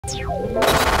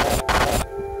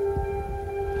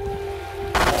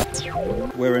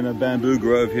We're in a bamboo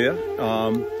grove here.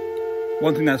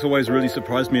 One thing that's always really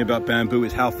surprised me about bamboo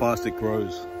is how fast it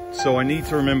grows. So I need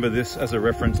to remember this as a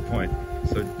reference point.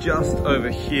 So just over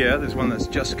here, there's one that's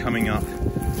just coming up.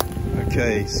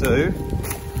 Okay, so if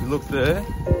you look there,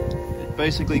 it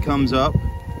basically comes up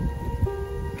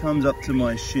to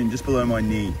my shin, just below my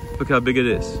knee. Look how big it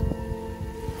is.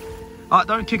 Oh,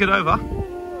 don't kick it over.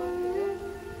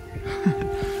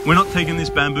 We're not taking this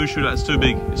bamboo shoot out, it's too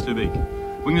big, it's too big.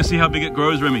 We're gonna see how big it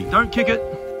grows, Remy. Don't kick it.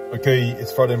 Okay,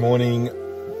 it's Friday morning,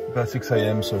 about 6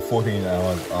 AM, so 14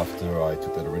 hours after I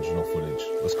took that original footage.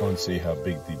 Let's go and see how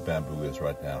big the bamboo is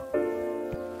right now.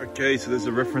 Okay, so there's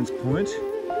a reference point.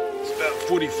 It's about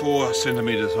 44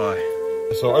 centimeters high.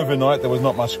 So overnight, there was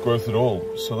not much growth at all.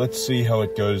 So let's see how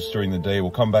it goes during the day.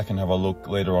 We'll come back and have a look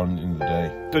later on in the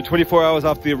day. So 24 hours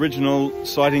after the original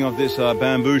sighting of this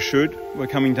bamboo shoot, we're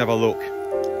coming to have a look.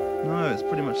 No, it's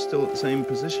pretty much still at the same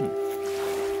position.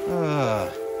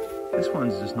 This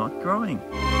one's just not growing.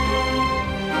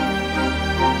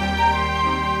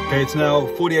 Okay, it's now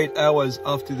 48 hours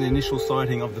after the initial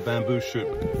sighting of the bamboo shoot.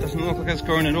 It doesn't look like it's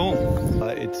growing at all.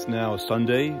 It's now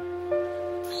Sunday,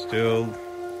 still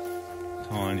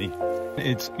tiny.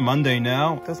 It's Monday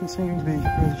now. It doesn't seem to be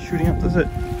really shooting up, does it?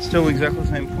 Still exactly the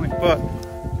same point, but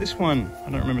this one,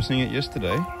 I don't remember seeing it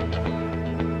yesterday.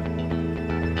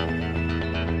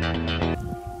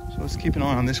 So let's keep an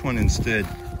eye on this one instead,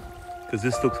 because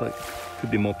this looks like it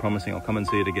could be more promising. I'll come and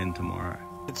see it again tomorrow.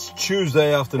 It's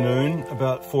Tuesday afternoon,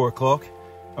 about 4 o'clock.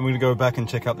 I'm going to go back and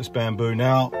check out this bamboo.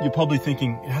 Now, you're probably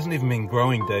thinking, it hasn't even been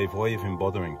growing, Dave. Why are you even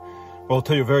bothering? Well, I'll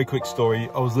tell you a very quick story.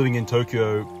 I was living in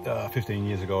Tokyo 15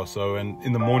 years ago or so, and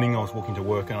in the morning I was walking to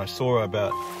work and I saw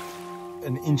about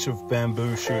an inch of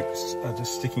bamboo shoot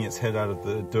just sticking its head out of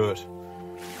the dirt.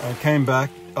 I came back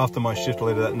after my shift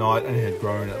later that night and it had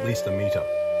grown at least a meter.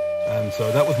 And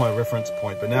so that was my reference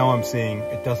point, but now I'm seeing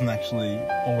it doesn't actually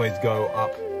always go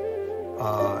up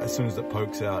as soon as it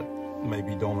pokes out,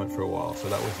 maybe dormant for a while. So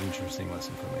that was an interesting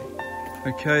lesson for me.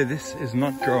 Okay, this is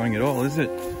not growing at all, is it?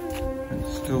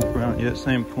 It's still brown, yeah,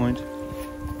 same point.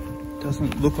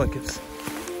 Doesn't look like it's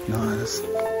nice.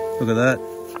 Look at that,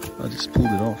 I just pulled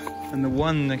it off. And the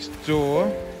one next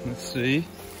door, let's see,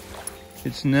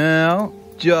 it's now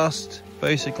just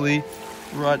basically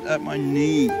right at my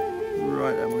knee.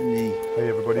 Right at my knee. Hey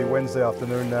everybody, Wednesday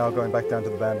afternoon now, going back down to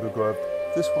the bamboo grove.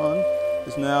 This one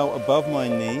is now above my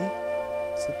knee.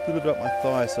 It's a little bit up my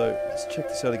thigh, so let's check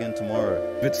this out again tomorrow.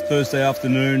 It's Thursday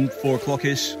afternoon, 4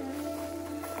 o'clock-ish.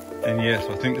 And yes,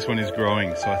 I think this one is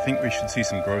growing, so I think we should see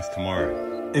some growth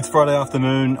tomorrow. It's Friday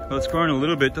afternoon. Well, it's growing a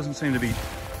little bit, doesn't seem to be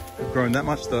growing that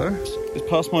much though. It's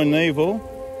past my navel,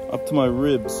 up to my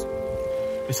ribs.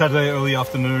 It's Saturday early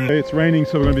afternoon. Hey, it's raining,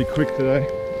 so we're gonna be quick today.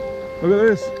 Look at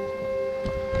this.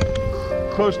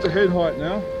 Close to head height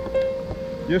now.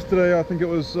 Yesterday, I think it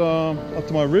was up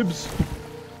to my ribs.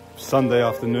 Sunday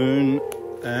afternoon,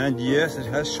 and yes, it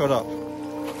has shot up.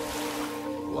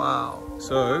 Wow.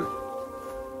 So,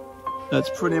 that's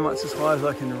pretty much as high as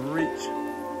I can reach.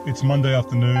 It's Monday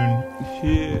afternoon.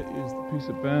 Here is the piece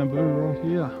of bamboo right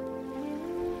here.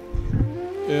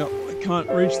 Yeah, I can't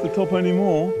reach the top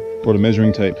anymore. Brought a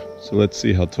measuring tape, so let's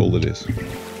see how tall it is.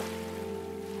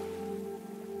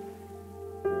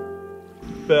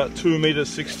 About 2 meters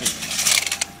 60.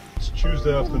 It's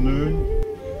Tuesday afternoon.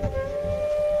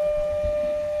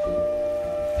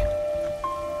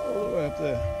 All the way up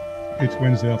there. It's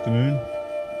Wednesday afternoon.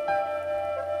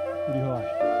 Pretty high.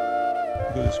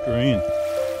 Look at this green.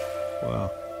 Wow.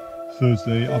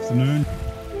 Thursday afternoon.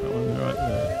 That one right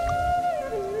there.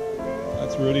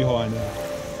 That's really high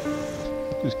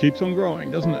now. Just keeps on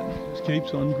growing, doesn't it? Just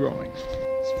keeps on growing.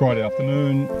 It's Friday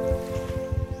afternoon.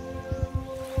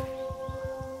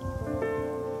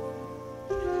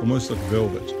 Almost like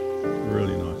velvet,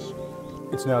 really nice.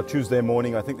 It's now Tuesday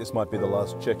morning. I think this might be the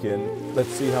last check-in. Let's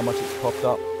see how much it's popped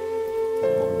up.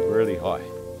 Oh, really high.